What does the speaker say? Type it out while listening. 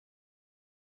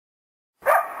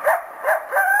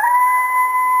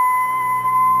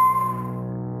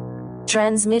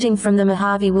Transmitting from the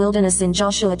Mojave Wilderness in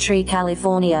Joshua Tree,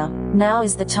 California, now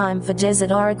is the time for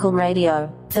Desert Oracle Radio,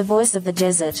 the voice of the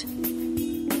desert.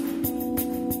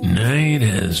 Night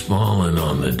has fallen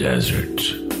on the desert.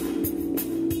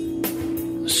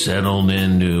 Settled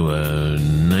into a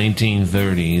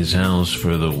 1930s house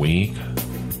for the week.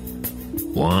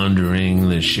 Wandering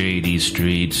the shady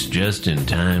streets just in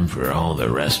time for all the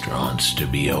restaurants to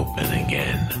be open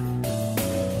again.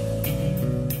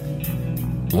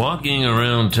 Walking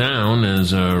around town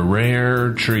is a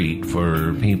rare treat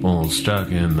for people stuck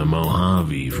in the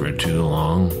Mojave for too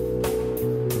long.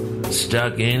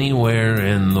 Stuck anywhere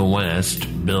in the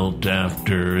West built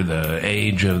after the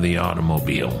age of the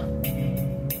automobile.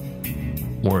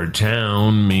 Where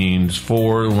town means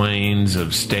 4 lanes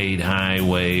of state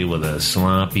highway with a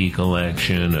sloppy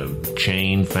collection of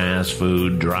chain fast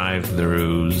food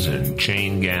drive-thrus and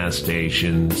chain gas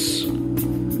stations.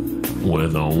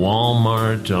 With a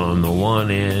Walmart on the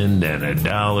one end and a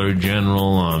Dollar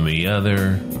General on the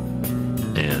other,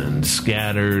 and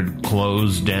scattered,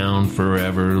 closed down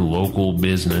forever local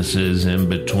businesses in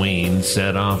between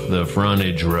set off the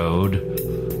frontage road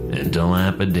and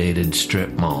dilapidated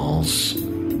strip malls.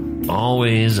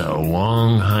 Always a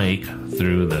long hike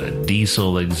through the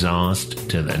diesel exhaust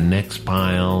to the next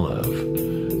pile of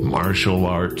martial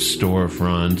arts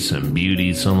storefronts and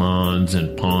beauty salons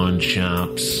and pawn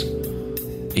shops.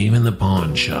 Even the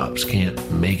pawn shops can't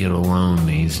make it alone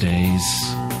these days.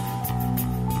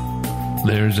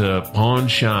 There's a pawn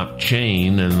shop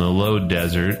chain in the low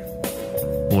desert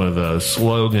with a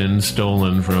slogan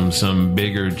stolen from some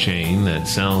bigger chain that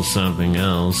sells something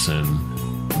else, and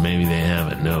maybe they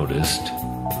haven't noticed.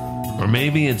 Or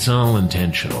maybe it's all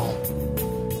intentional.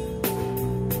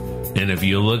 And if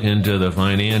you look into the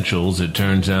financials, it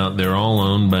turns out they're all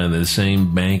owned by the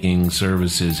same banking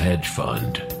services hedge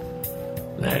fund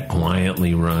that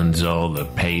quietly runs all the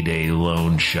payday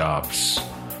loan shops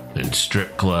and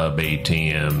strip club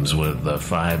ATMs with the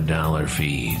 $5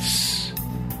 fees.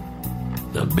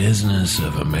 The business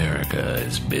of America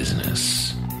is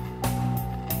business.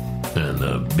 And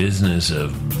the business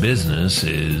of business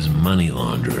is money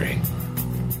laundering.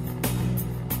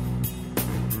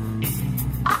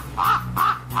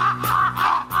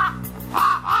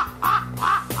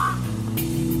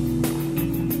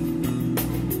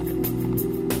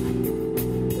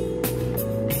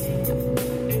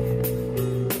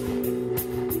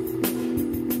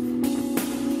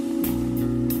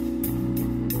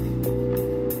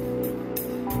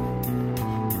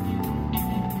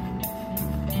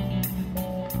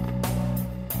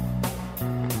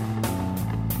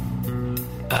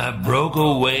 I broke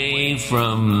away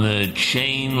from the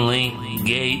chain link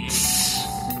gates,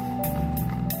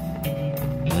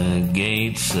 the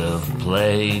gates of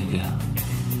plague,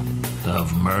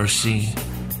 of mercy.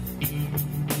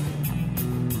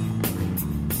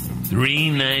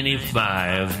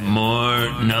 $3.95 more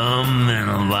numb than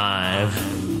alive,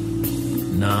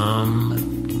 numb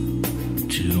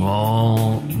to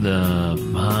all the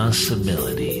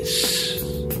possibilities.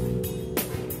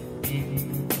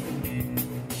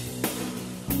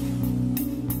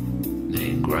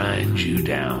 Grind you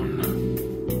down.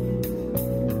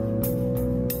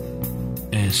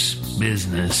 It's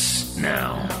business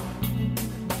now.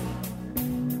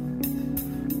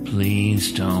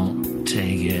 Please don't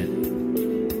take it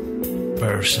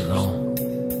personal.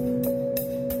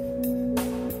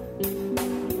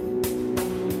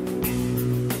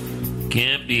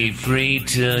 Can't be free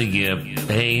till you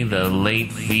pay the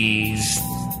late fees.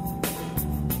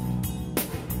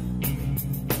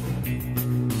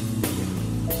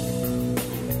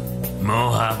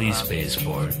 Mojave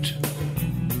Spaceport.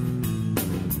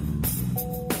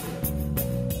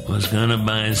 Was gonna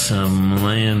buy some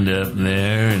land up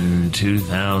there in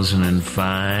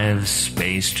 2005,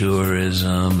 space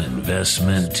tourism,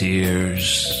 investment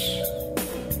tiers.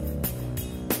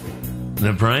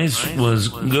 The price was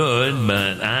good,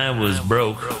 but I was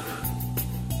broke.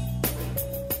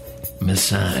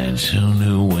 Besides, who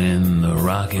knew when the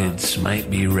rockets might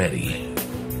be ready?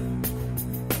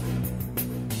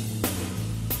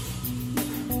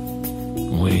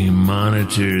 We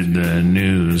monitored the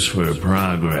news for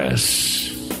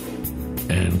progress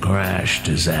and crash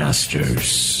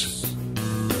disasters.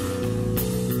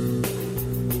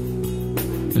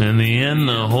 In the end,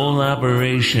 the whole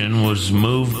operation was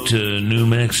moved to New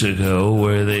Mexico,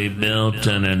 where they built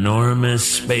an enormous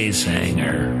space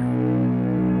hangar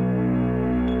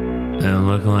that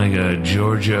looked like a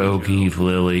Georgia O'Keeffe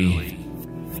lily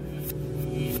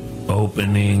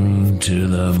opening to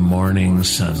the morning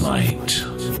sunlight.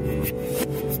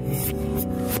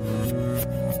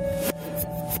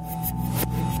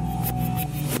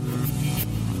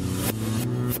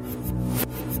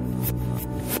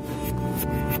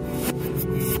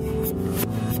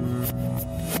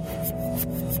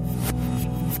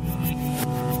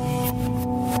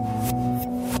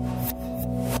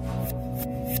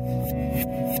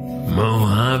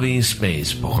 Mojave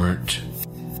Spaceport.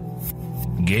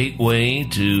 Gateway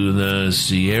to the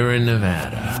Sierra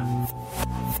Nevada.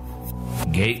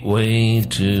 Gateway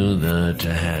to the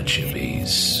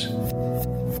Tehachapis.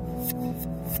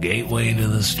 Gateway to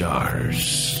the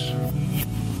stars.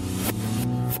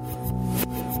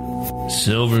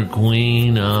 Silver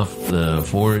Queen off the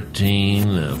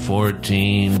 14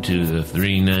 to the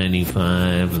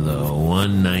 395, the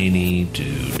 190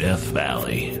 to Death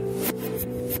Valley.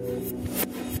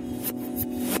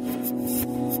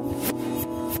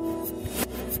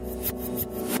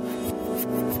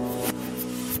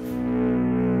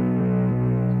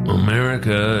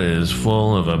 America is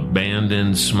full of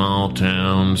abandoned small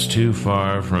towns too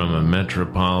far from a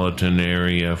metropolitan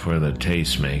area for the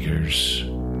tastemakers.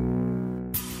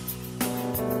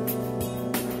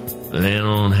 They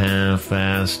don't have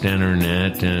fast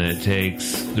internet, and it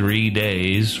takes 3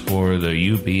 days for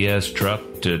the UPS truck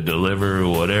to deliver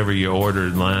whatever you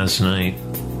ordered last night.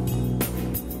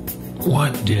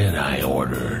 What did I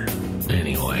order,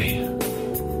 anyway?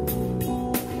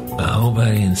 I hope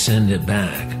I can send it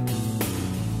back.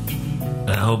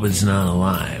 I hope it's not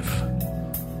alive.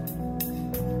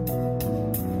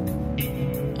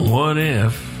 What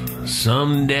if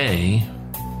someday...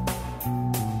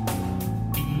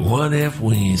 What if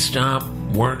we stop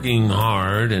working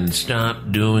hard and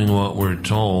stop doing what we're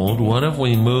told? What if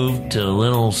we moved to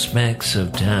little specks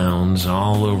of towns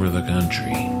all over the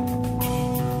country?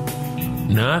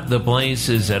 Not the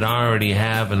places that already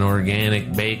have an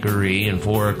organic bakery and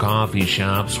 4 coffee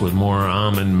shops with more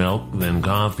almond milk than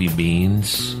coffee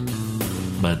beans,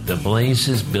 but the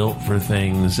places built for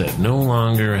things that no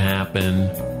longer happen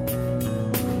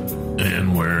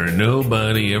and where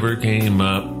nobody ever came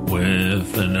up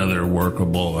with another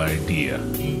workable idea.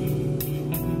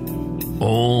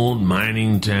 Old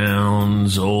mining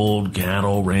towns, old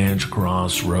cattle ranch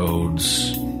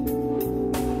crossroads,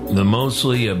 the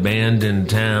mostly abandoned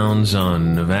towns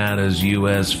on Nevada's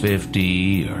US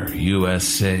 50 or US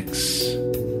 6,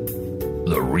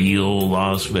 the real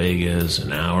Las Vegas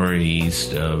an hour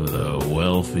east of the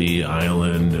wealthy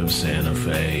island of Santa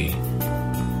Fe,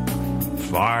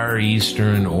 far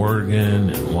eastern Oregon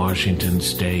and Washington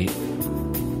State,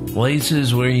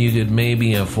 places where you could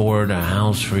maybe afford a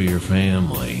house for your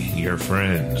family, your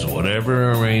friends,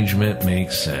 whatever arrangement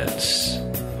makes sense.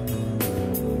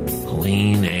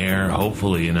 Clean air,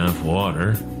 hopefully enough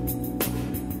water.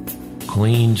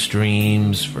 Clean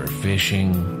streams for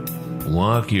fishing.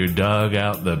 Walk your dog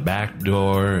out the back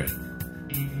door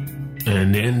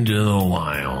and into the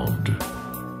wild.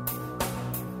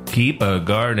 Keep a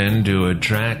garden to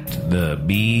attract the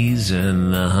bees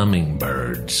and the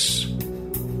hummingbirds.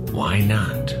 Why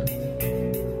not?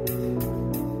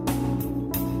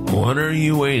 What are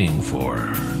you waiting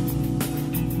for?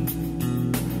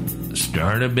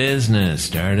 Start a business,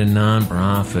 start a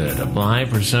nonprofit, apply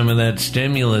for some of that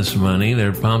stimulus money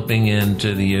they're pumping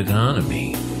into the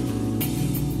economy.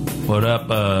 Put up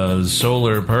a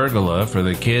solar pergola for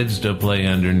the kids to play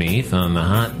underneath on the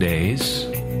hot days.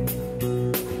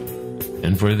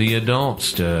 And for the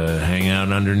adults to hang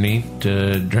out underneath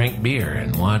to drink beer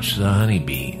and watch the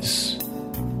honeybees.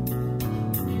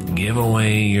 Give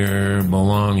away your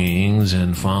belongings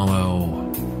and follow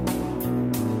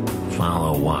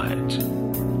what?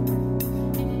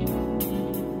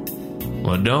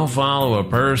 Well, don't follow a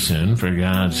person, for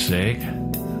God's sake.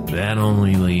 That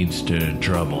only leads to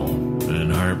trouble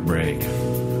and heartbreak.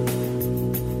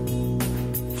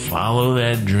 Follow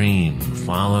that dream.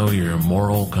 Follow your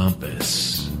moral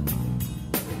compass.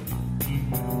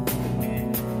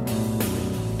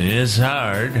 It's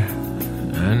hard,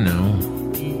 I know.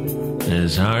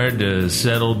 It's hard to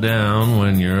settle down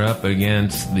when you're up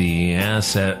against the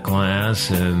asset class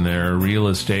and their real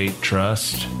estate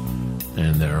trust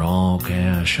and their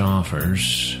all-cash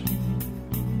offers.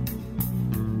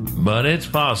 But it's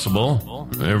possible.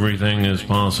 Everything is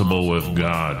possible with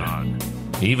God.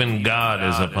 Even God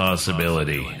is a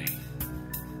possibility.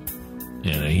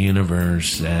 In a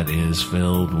universe that is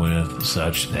filled with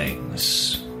such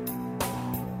things.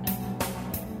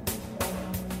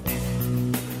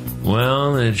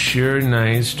 Well, it's sure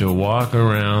nice to walk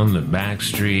around the back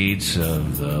streets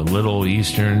of the little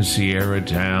eastern Sierra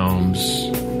towns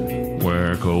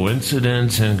where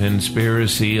coincidence and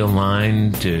conspiracy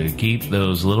align to keep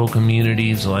those little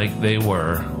communities like they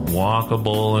were,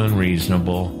 walkable and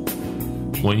reasonable.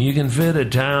 When you can fit a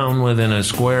town within a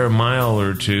square mile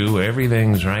or two,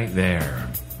 everything's right there.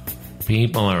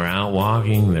 People are out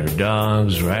walking their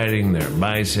dogs, riding their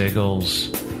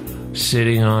bicycles,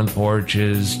 sitting on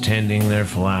porches, tending their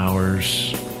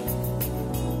flowers.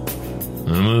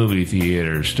 The movie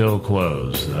theater's still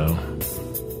closed, though.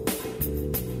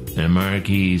 And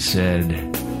Marquis said,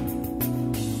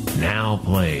 "Now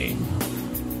playing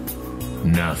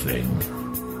Nothing."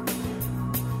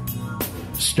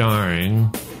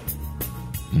 Starring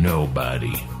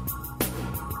nobody.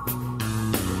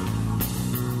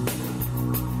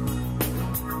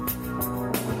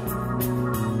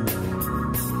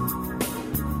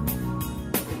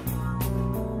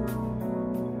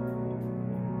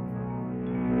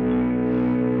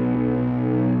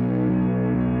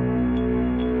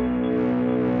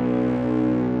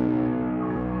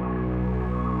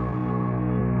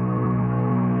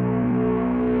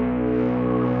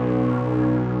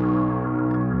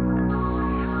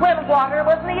 Water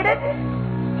was needed.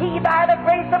 He, by the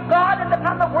grace of God and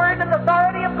upon the word and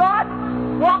authority of God,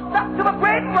 walked up to a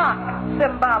great rock,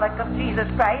 symbolic of Jesus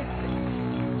Christ,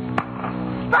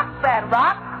 struck that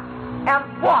rock, and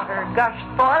water gushed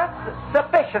forth,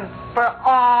 sufficient for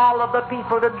all of the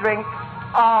people to drink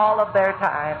all of their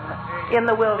time in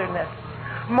the wilderness.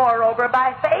 Moreover,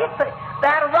 by faith,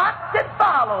 that rock did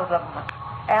follow them,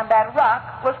 and that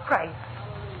rock was Christ.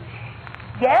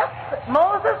 Yes,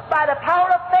 Moses, by the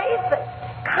power of faith,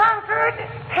 conquered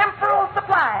temporal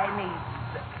supply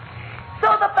needs,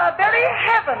 so that the very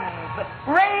heavens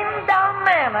rained down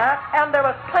manna, and there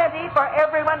was plenty for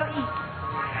everyone to eat.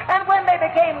 And when they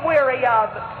became weary of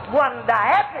one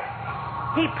diet,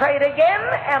 he prayed again,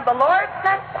 and the Lord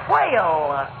sent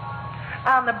quail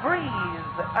on the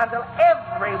breeze until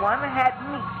everyone had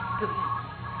meat to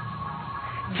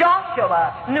eat.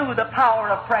 Joshua knew the power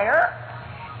of prayer.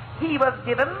 He was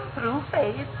given, through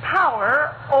faith,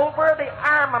 power over the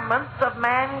armaments of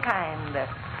mankind,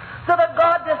 so that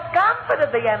God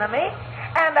discomfited the enemy,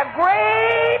 and a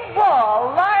great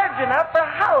wall, large enough for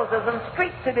houses and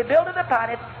streets to be built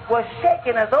upon it, was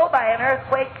shaken as though by an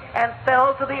earthquake, and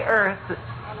fell to the earth,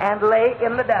 and lay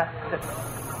in the dust.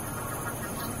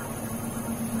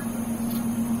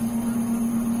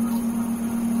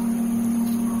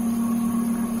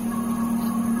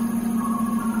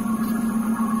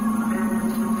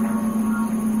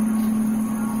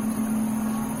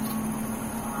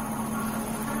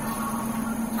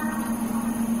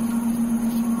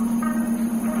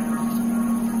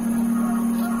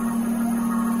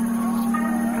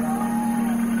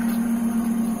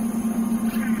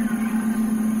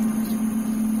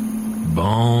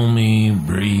 Balmy,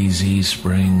 breezy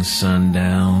spring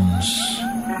sundowns.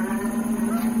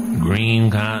 Green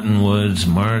cottonwoods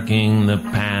marking the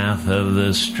path of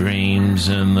the streams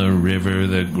and the river,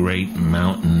 the great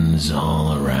mountains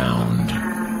all around.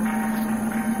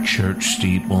 Church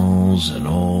steeples and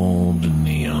old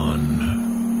neon.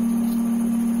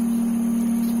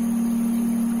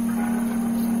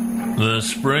 The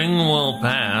spring will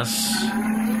pass,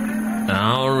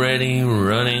 already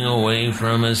running away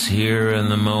from us here in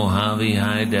the Mojave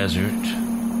High Desert.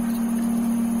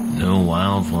 No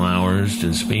wildflowers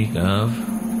to speak of,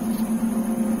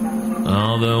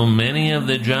 although many of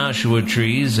the Joshua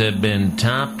trees have been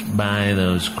topped by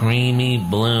those creamy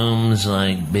blooms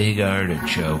like big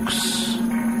artichokes.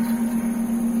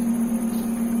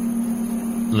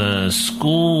 The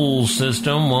school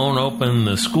system won't open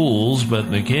the schools,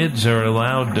 but the kids are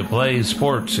allowed to play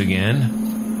sports again.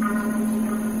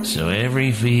 So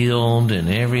every field and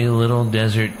every little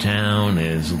desert town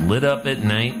is lit up at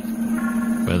night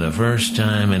for the first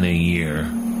time in a year.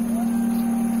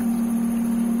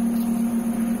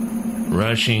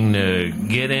 Rushing to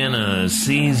get in a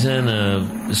season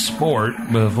of sport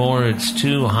before it's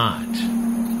too hot.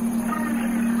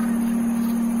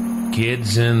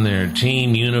 Kids in their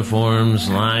team uniforms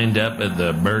lined up at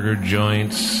the burger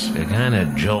joints. It kind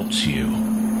of jolts you,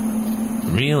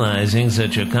 realizing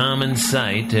such a common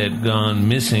sight had gone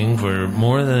missing for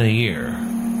more than a year.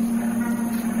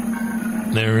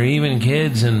 There were even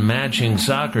kids in matching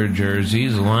soccer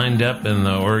jerseys lined up in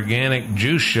the organic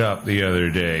juice shop the other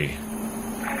day.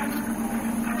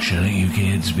 Shouldn't you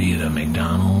kids be at a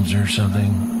McDonald's or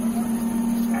something?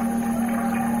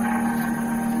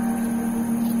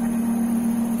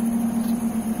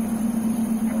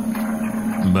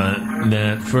 But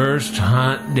that first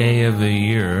hot day of the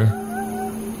year,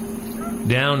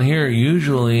 down here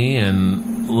usually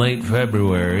in late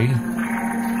February,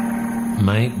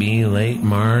 might be late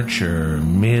March or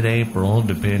mid-April,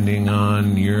 depending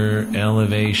on your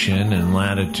elevation and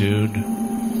latitude.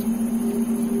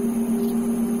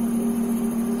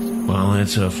 Well,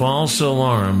 it's a false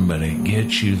alarm, but it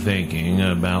gets you thinking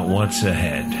about what's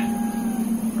ahead,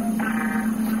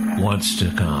 what's to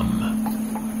come.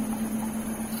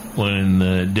 When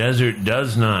the desert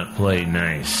does not play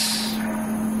nice,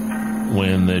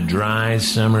 when the dry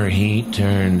summer heat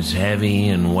turns heavy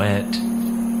and wet,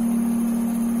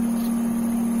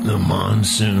 The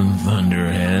monsoon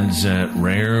thunderheads that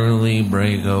rarely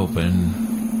break open,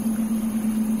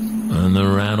 and the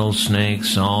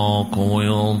rattlesnakes all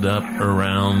coiled up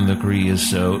around the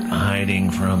creosote,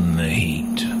 hiding from the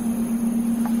heat.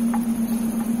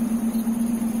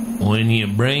 When you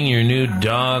bring your new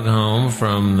dog home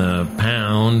from the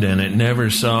pound and it never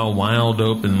saw wild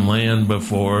open land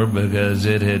before because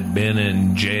it had been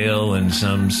in jail in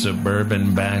some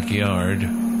suburban backyard.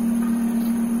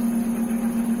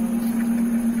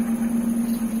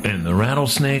 And the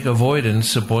rattlesnake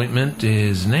avoidance appointment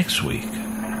is next week.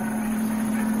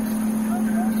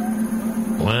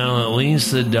 Well, at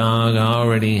least the dog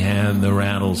already had the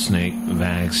rattlesnake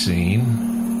vaccine.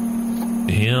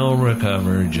 He'll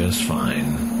recover just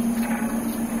fine.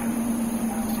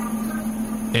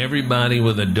 Everybody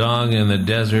with a dog in the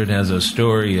desert has a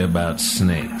story about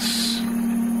snakes.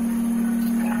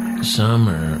 Some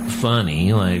are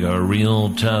funny, like a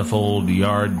real tough old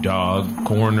yard dog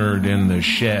cornered in the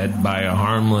shed by a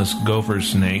harmless gopher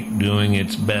snake doing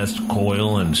its best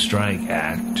coil and strike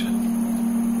act.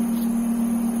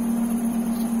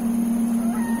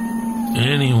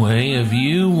 Anyway, if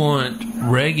you want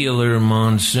regular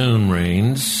monsoon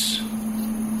rains,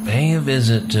 pay a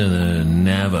visit to the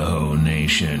Navajo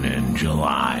Nation in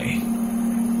July,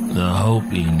 the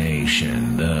Hopi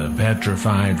Nation, the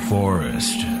Petrified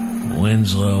Forest,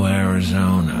 Winslow,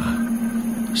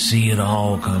 Arizona. See it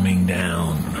all coming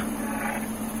down.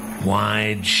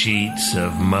 Wide sheets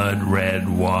of mud-red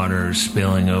water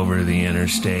spilling over the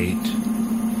interstate.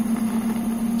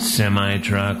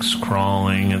 Semi-trucks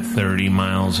crawling at 30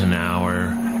 miles an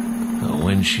hour. The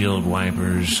windshield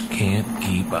wipers can't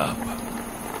keep up.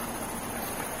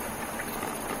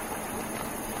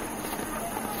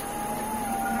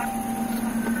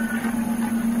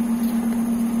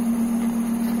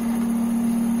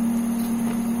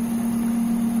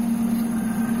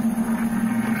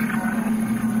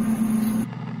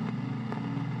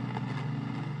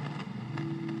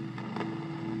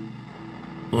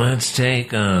 Let's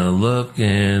take a look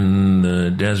in the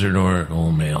Desert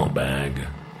Oracle mailbag.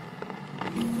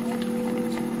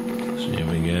 See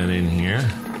what we got in here.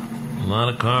 A lot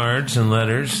of cards and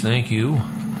letters. Thank you,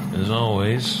 as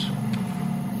always.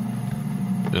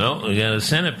 Oh, we got a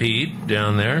centipede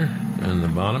down there in the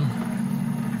bottom.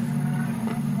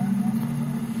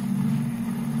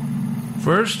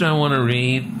 First, I want to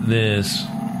read this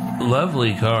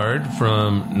lovely card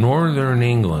from Northern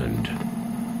England.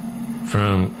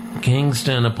 From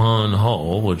Kingston upon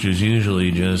Hull, which is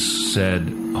usually just said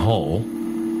Hull.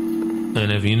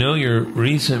 And if you know your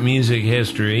recent music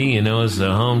history, you know it's the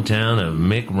hometown of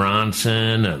Mick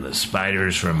Ronson, of the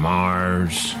Spiders from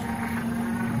Mars,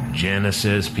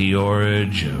 Genesis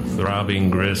P-Orridge, of Throbbing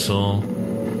Gristle,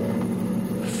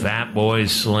 Fatboy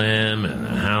Slim, and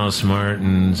the House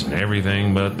Martins, and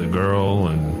Everything But the Girl,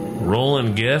 and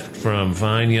Roland Gift from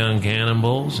Fine Young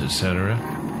Cannibals, etc.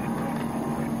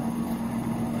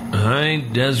 Hi,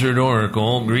 Desert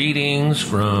Oracle. Greetings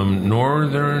from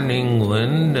Northern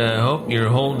England. I hope you're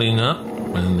holding up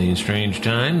in these strange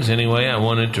times. Anyway, I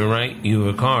wanted to write you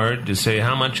a card to say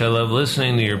how much I love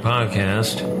listening to your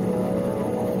podcast.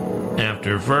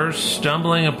 After first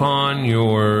stumbling upon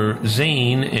your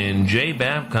zine in Jay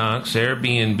Babcock's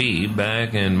Airbnb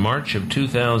back in March of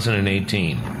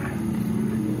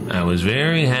 2018, I was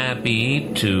very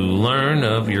happy to learn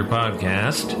of your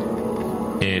podcast.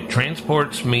 It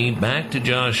transports me back to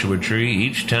Joshua Tree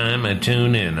each time I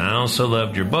tune in. I also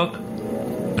loved your book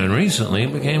and recently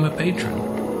became a patron.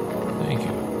 Thank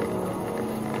you.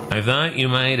 I thought you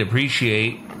might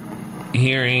appreciate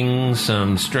hearing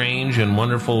some strange and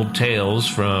wonderful tales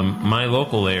from my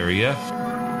local area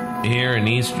here in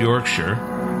East Yorkshire.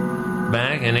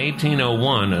 Back in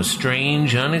 1801, a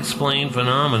strange, unexplained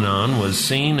phenomenon was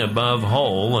seen above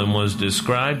Hull and was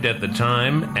described at the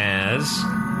time as,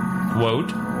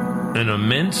 quote, an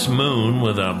immense moon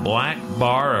with a black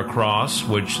bar across,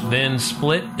 which then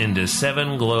split into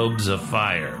 7 globes of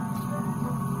fire,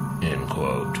 end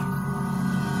quote.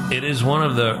 It is one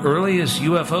of the earliest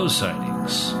UFO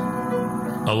sightings.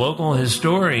 A local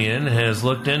historian has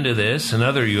looked into this and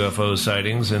other UFO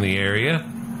sightings in the area,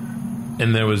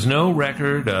 and there was no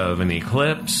record of an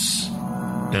eclipse,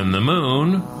 and the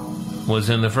moon was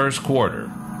in the first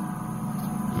quarter.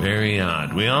 Very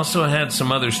odd. We also had some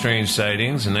other strange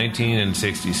sightings in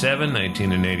 1967,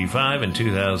 1985, and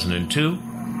 2002.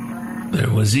 There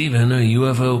was even a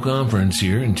UFO conference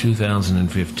here in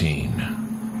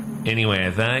 2015. Anyway,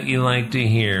 I thought you'd like to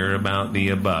hear about the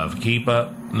above. Keep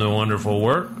up the wonderful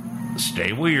work.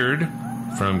 Stay weird.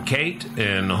 From Kate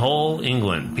in Hull,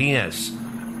 England. P.S.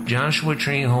 Joshua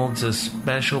Tree holds a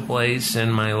special place in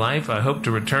my life. I hope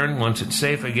to return once it's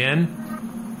safe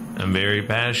again. I'm very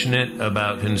passionate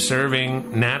about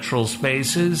conserving natural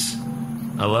spaces.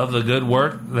 I love the good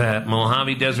work that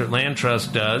Mojave Desert Land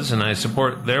Trust does, and I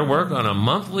support their work on a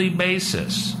monthly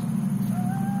basis.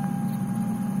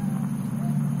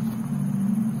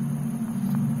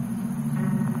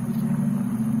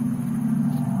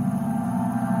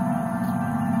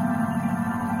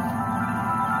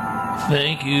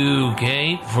 Thank you,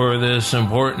 Kate, for this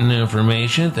important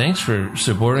information. Thanks for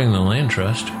supporting the Land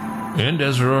Trust and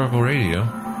Desert Oracle Radio.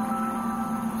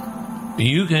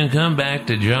 You can come back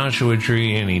to Joshua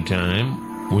Tree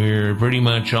anytime. We're pretty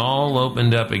much all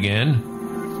opened up again.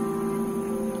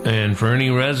 And for any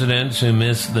residents who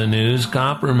missed the news,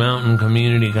 Copper Mountain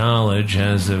Community College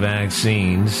has the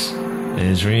vaccines.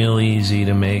 It's real easy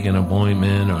to make an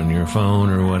appointment on your phone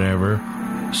or whatever,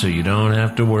 so you don't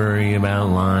have to worry about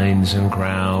lines and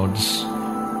crowds.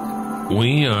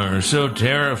 We are so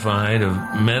terrified of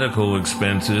medical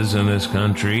expenses in this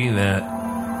country that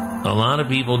a lot of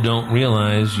people don't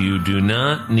realize you do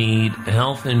not need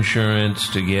health insurance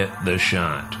to get the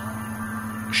shot.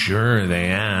 Sure, they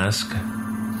ask,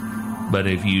 but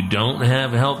if you don't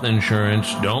have health insurance,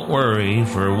 don't worry.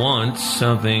 For once,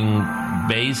 something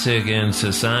basic in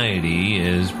society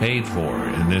is paid for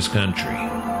in this country.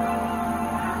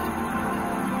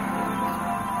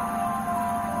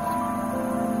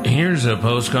 Here's a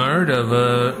postcard of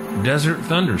a desert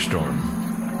thunderstorm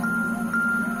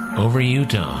over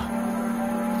Utah.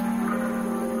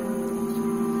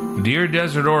 Dear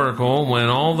Desert Oracle, went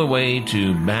all the way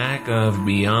to back of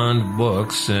Beyond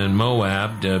Books in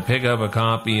Moab to pick up a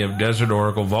copy of Desert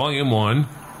Oracle Volume 1,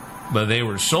 but they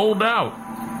were sold out.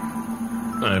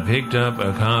 I picked up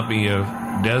a copy of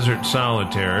Desert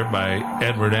Solitaire by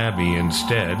Edward Abbey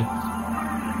instead.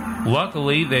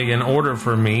 Luckily, they can order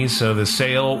for me, so the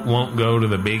sale won't go to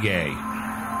the Big A.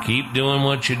 Keep doing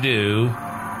what you do.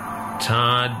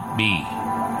 Todd B.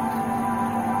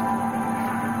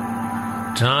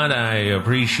 Todd, I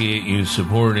appreciate you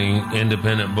supporting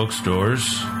independent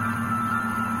bookstores.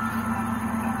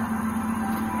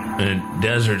 And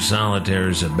Desert Solitaire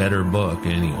is a better book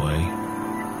anyway.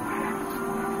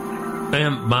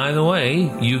 And by the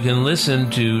way, you can listen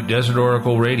to Desert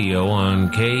Oracle Radio on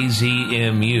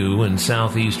KZMU in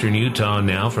southeastern Utah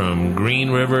now, from Green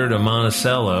River to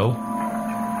Monticello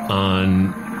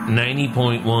on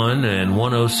 90.1 and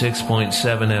 106.7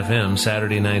 FM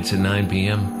Saturday nights at 9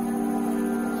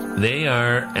 p.m. They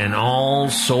are an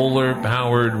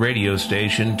all-solar-powered radio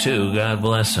station, too. God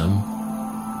bless them.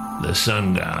 The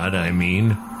sun god, I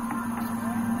mean.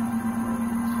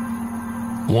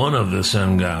 One of the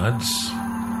sun gods,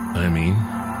 I mean.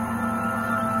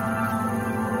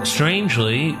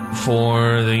 Strangely,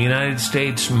 for the United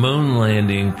States moon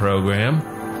landing program,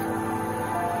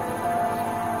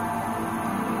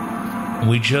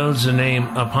 we chose the name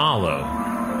Apollo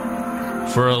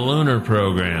for a lunar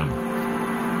program.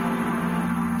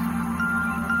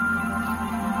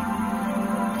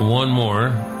 One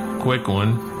more, quick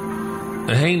one.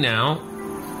 Hey now,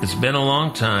 it's been a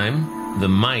long time. The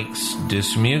Mikes,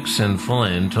 Dismukes, and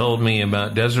Flynn told me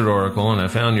about Desert Oracle, and I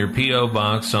found your P.O.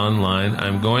 box online.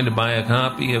 I'm going to buy a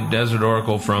copy of Desert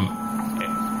Oracle from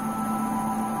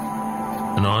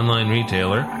an online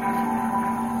retailer.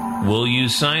 Will you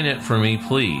sign it for me,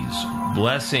 please?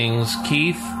 Blessings,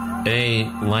 Keith A.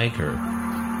 Liker.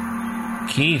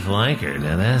 Keith Liker.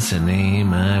 Now that's a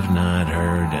name I've not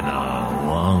heard in a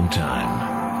long time.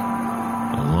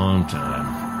 A long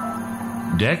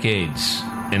time. Decades.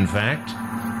 In fact,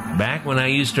 back when I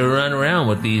used to run around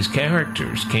with these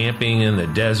characters, camping in the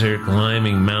desert,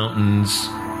 climbing mountains,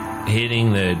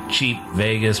 hitting the cheap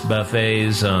Vegas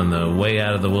buffets on the way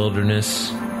out of the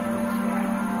wilderness.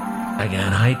 I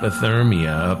got hypothermia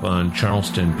up on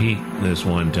Charleston Peak this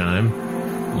one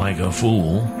time, like a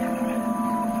fool.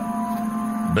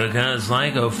 Because,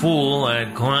 like a fool,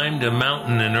 I'd climbed a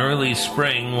mountain in early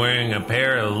spring wearing a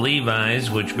pair of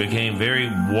Levi's, which became very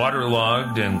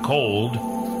waterlogged and cold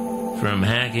from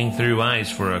hacking through ice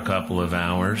for a couple of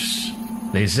hours.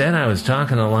 They said I was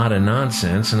talking a lot of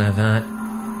nonsense, and I thought,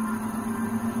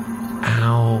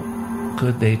 how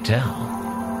could they tell?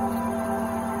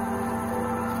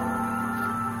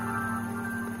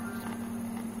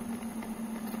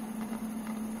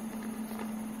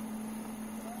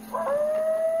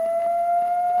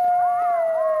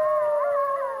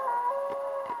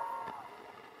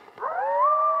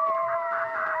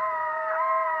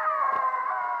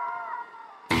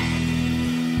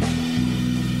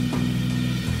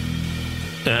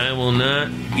 I will not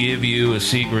give you a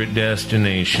secret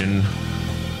destination,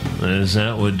 as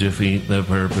that would defeat the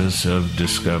purpose of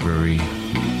discovery.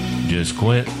 Just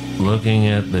quit looking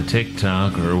at the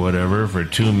TikTok or whatever for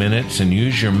 2 minutes and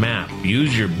use your map,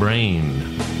 use your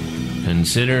brain.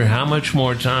 Consider how much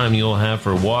more time you'll have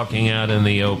for walking out in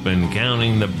the open,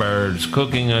 counting the birds,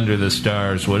 cooking under the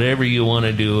stars, whatever you want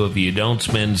to do if you don't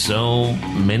spend so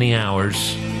many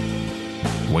hours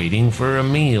waiting for a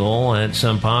meal at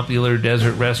some popular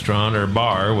desert restaurant or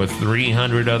bar with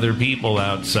 300 other people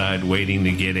outside waiting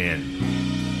to get in.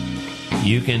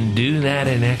 You can do that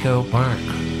in Echo Park.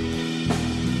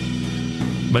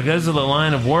 Because of the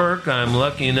line of work I'm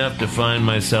lucky enough to find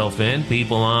myself in,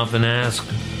 people often ask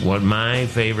what my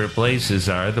favorite places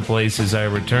are, the places I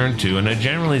return to, and I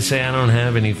generally say I don't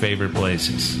have any favorite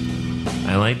places.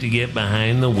 I like to get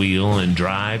behind the wheel and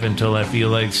drive until I feel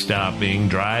like stopping,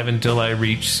 drive until I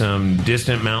reach some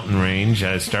distant mountain range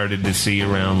I started to see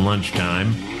around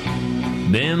lunchtime,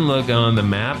 then look on the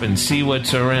map and see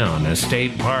what's around. A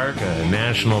state park, a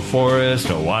national forest,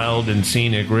 a wild and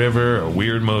scenic river, a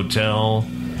weird motel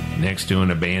next to an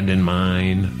abandoned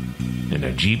mine, and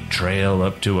a jeep trail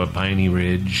up to a piney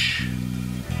ridge.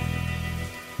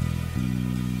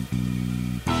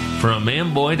 From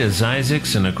Amboy to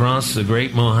Zzyzx and across the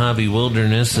Great Mojave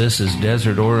Wilderness, this is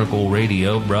Desert Oracle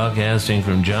Radio, broadcasting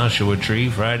from Joshua Tree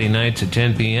Friday nights at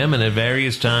 10 p.m. and at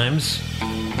various times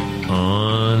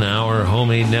on our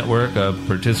homemade network of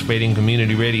participating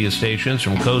community radio stations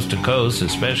from coast to coast,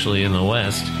 especially in the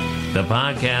West. The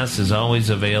podcast is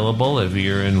always available if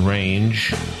you're in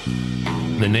range.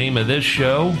 The name of this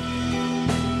show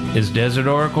is Desert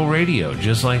Oracle Radio,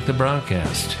 just like the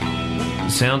broadcast.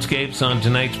 Soundscapes on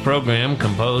tonight's program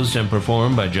composed and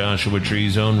performed by Joshua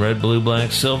Tree's own Red, Blue,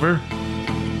 Black, Silver.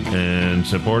 And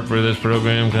support for this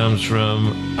program comes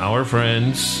from our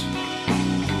friends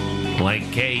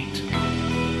like Kate,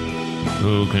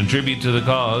 who contribute to the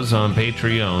cause on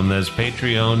Patreon. That's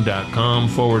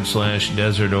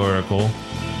patreon.com/Desert Oracle.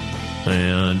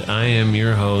 And I am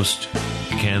your host,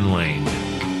 Ken Lane.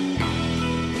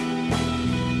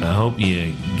 I hope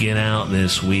you get out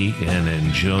this week and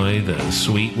enjoy the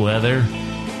sweet weather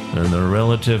and the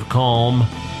relative calm,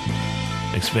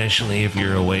 especially if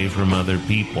you're away from other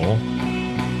people.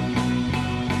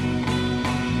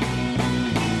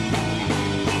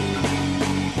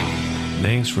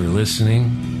 Thanks for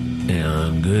listening,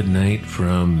 and good night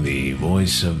from the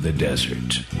voice of the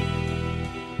desert.